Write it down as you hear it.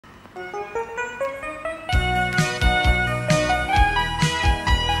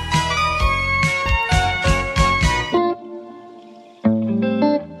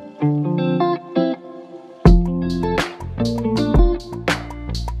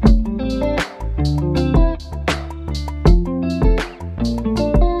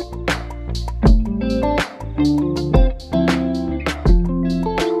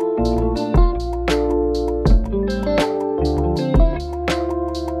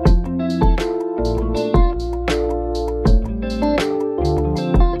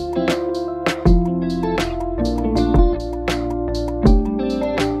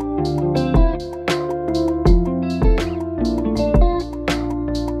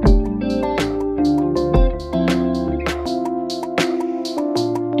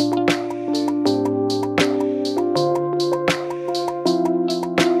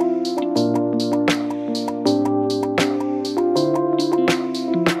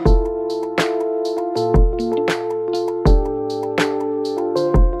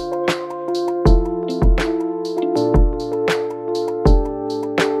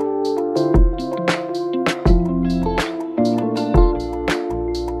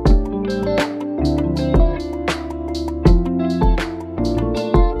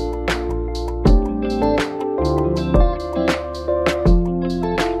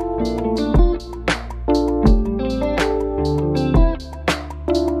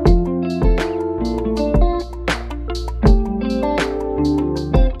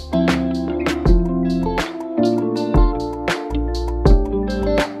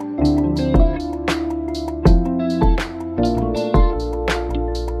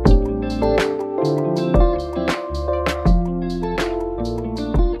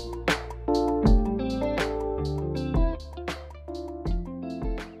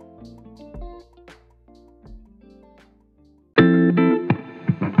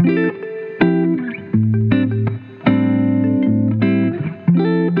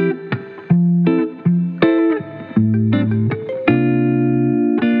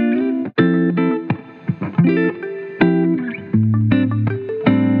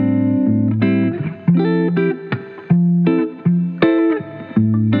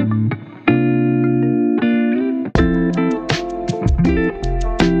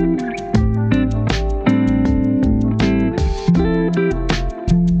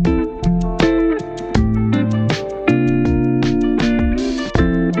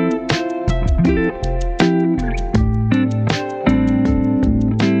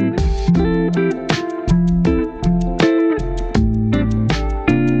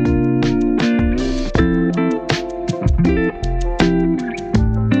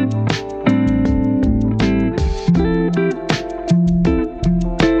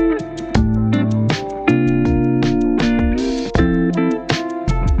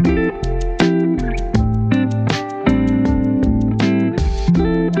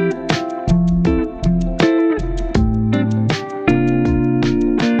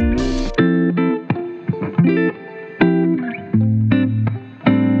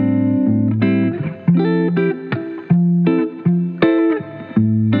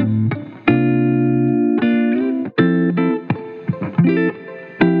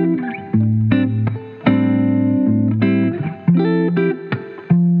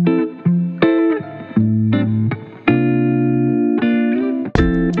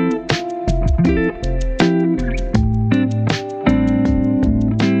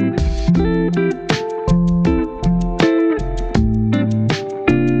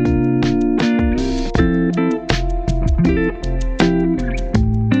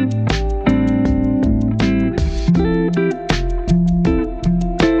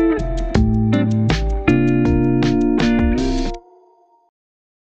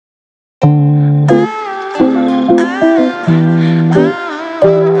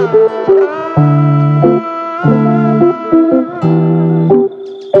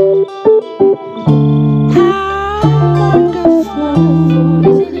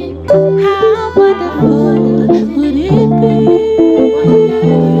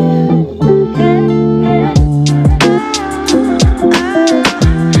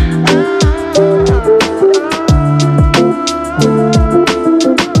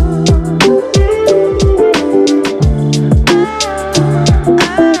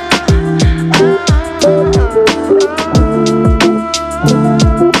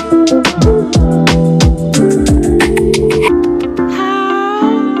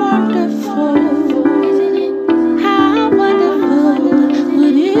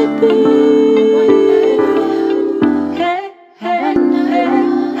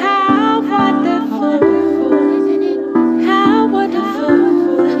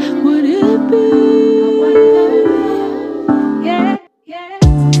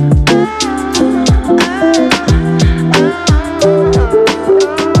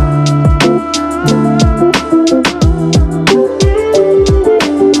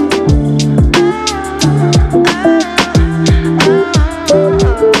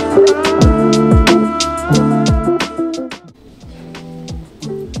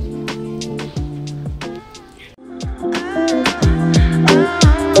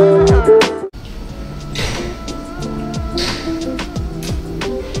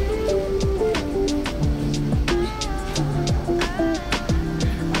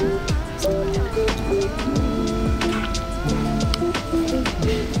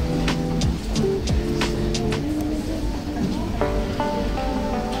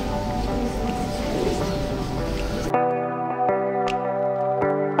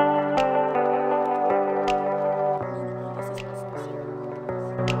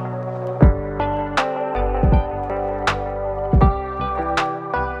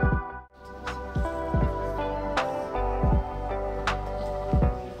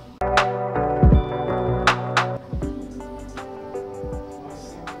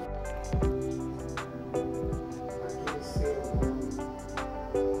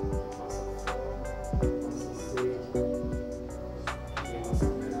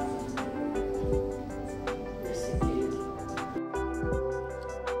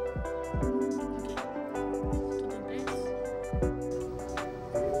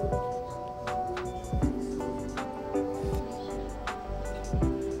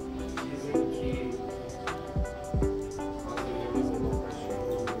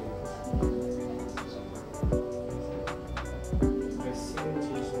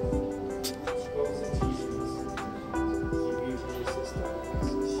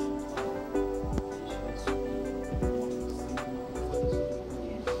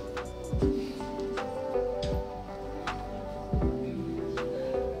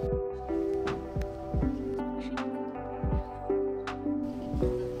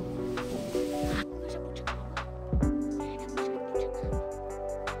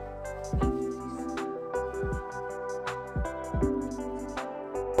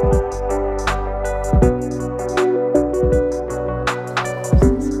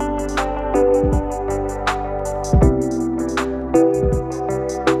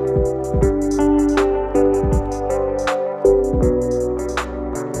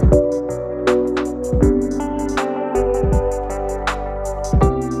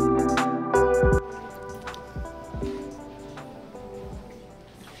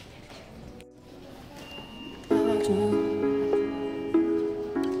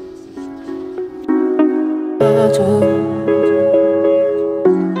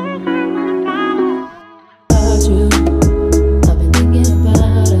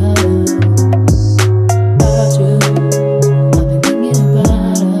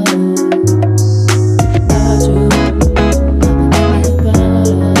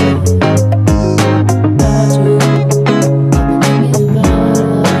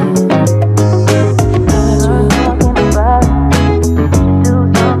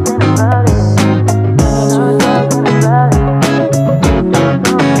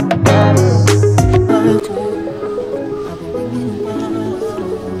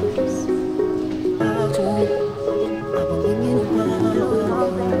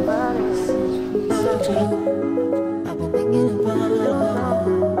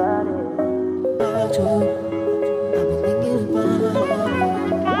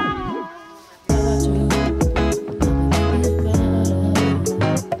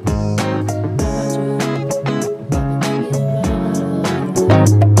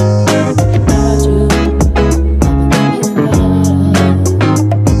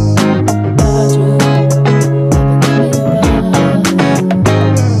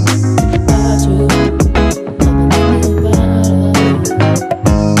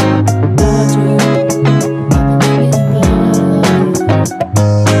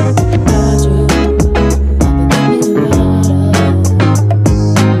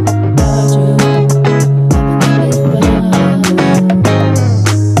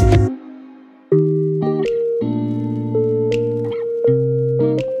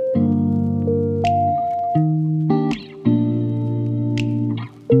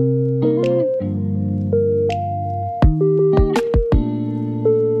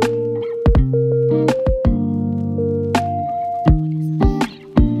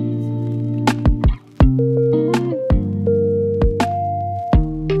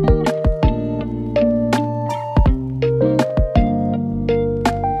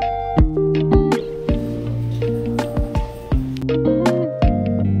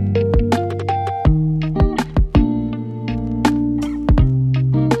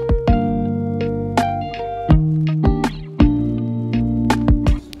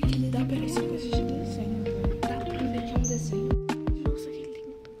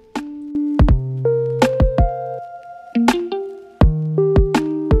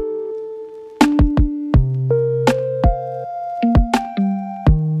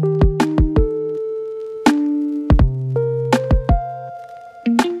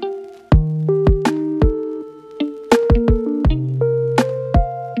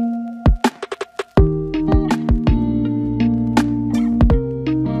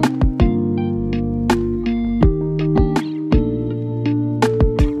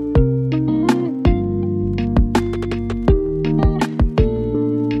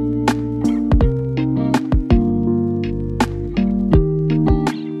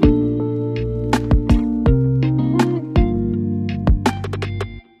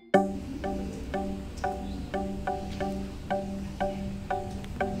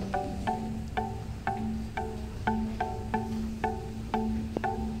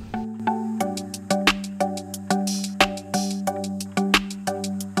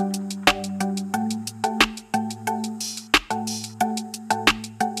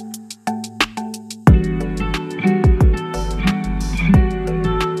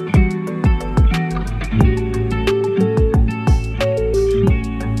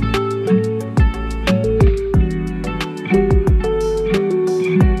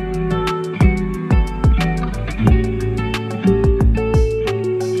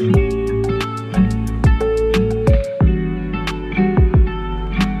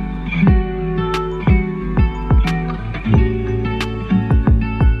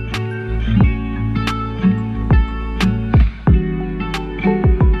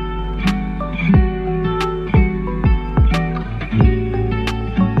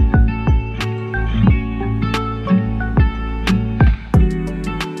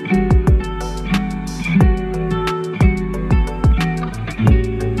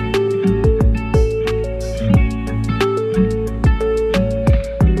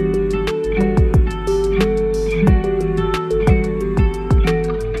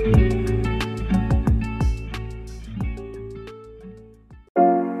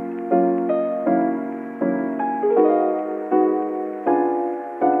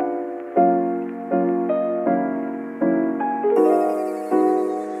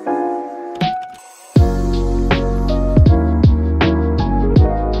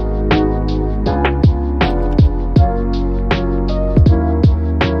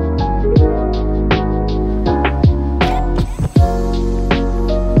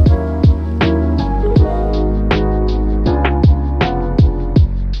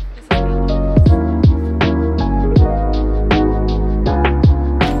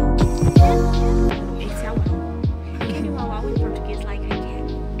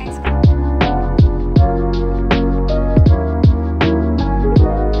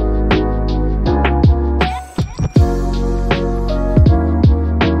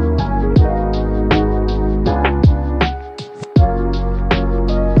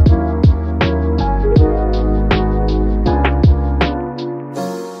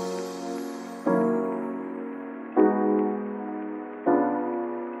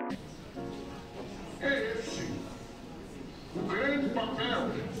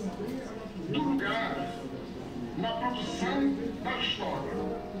da história.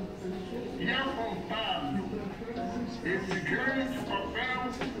 E apontado esse grande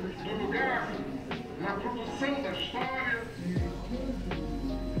papel do lugar na produção da história,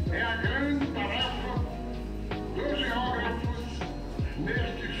 é a grande tarefa dos geógrafos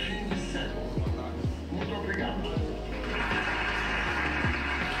neste fim de século. Muito obrigado.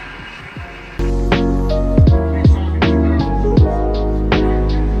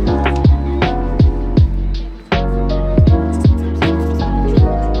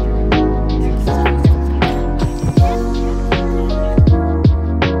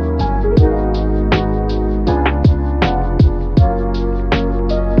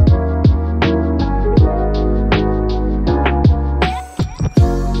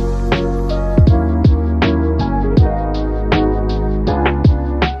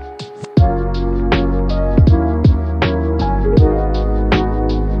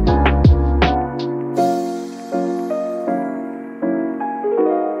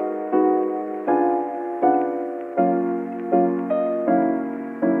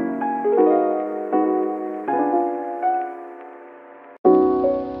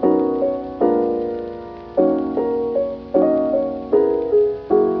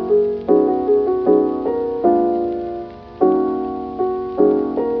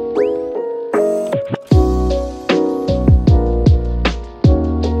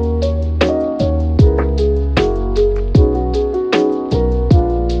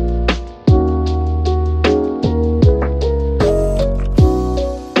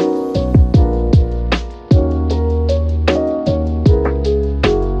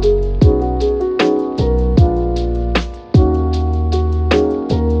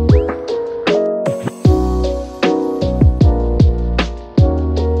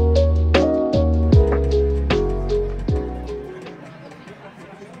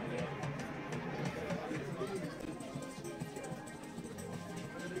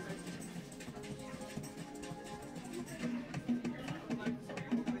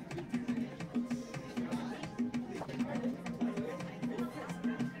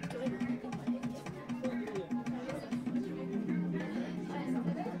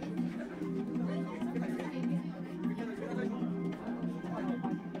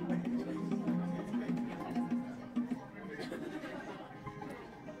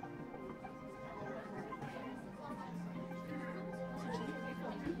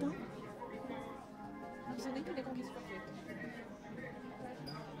 Não precisa nem entender como que isso foi feito.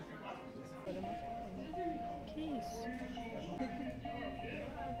 Que isso?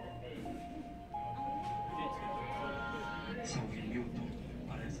 Salve, Milton.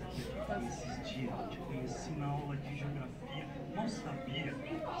 Parece que eu te conheci dias. Eu te conheci na aula de geografia. Não sabia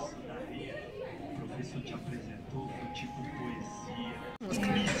isso daria. O professor te apresentou, foi tipo poesia.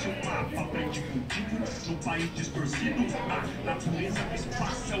 Início, mapa, frente contigo, no país distorcido. A natureza do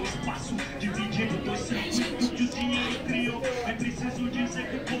espaço é o espaço dividido em dois circuitos que o dinheiro criou. É preciso dizer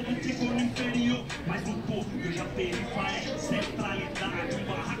que o povo ficou no inferior, mas no povo eu já perifaria, centralidade, um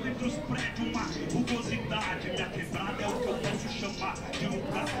barraco entre os prédios, uma rugosidade. Minha quebrada é o que eu posso chamar de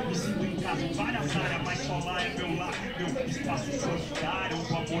lugar. Me sinto em casa em várias áreas, mas só lá é meu lar, meu espaço solidário,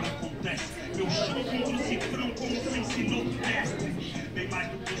 onde o amor acontece. Meu chão contra o cifrão, como você ensinou, mestre. Bem mais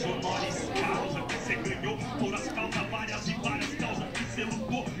do que os honores causa que você ganhou, por as causas várias e várias causas que você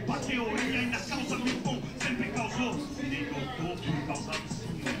lutou. A teoria e na causa Milton sempre causou. Virei doutor por causa do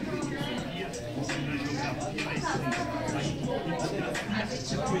ciência. Ensina geografia na essência. A geografia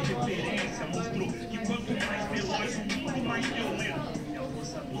você foi referência, mostrou que quanto mais veloz o mundo, mais violento. É a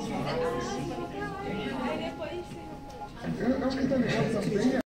força dos humanos. Eu acho que está ligado também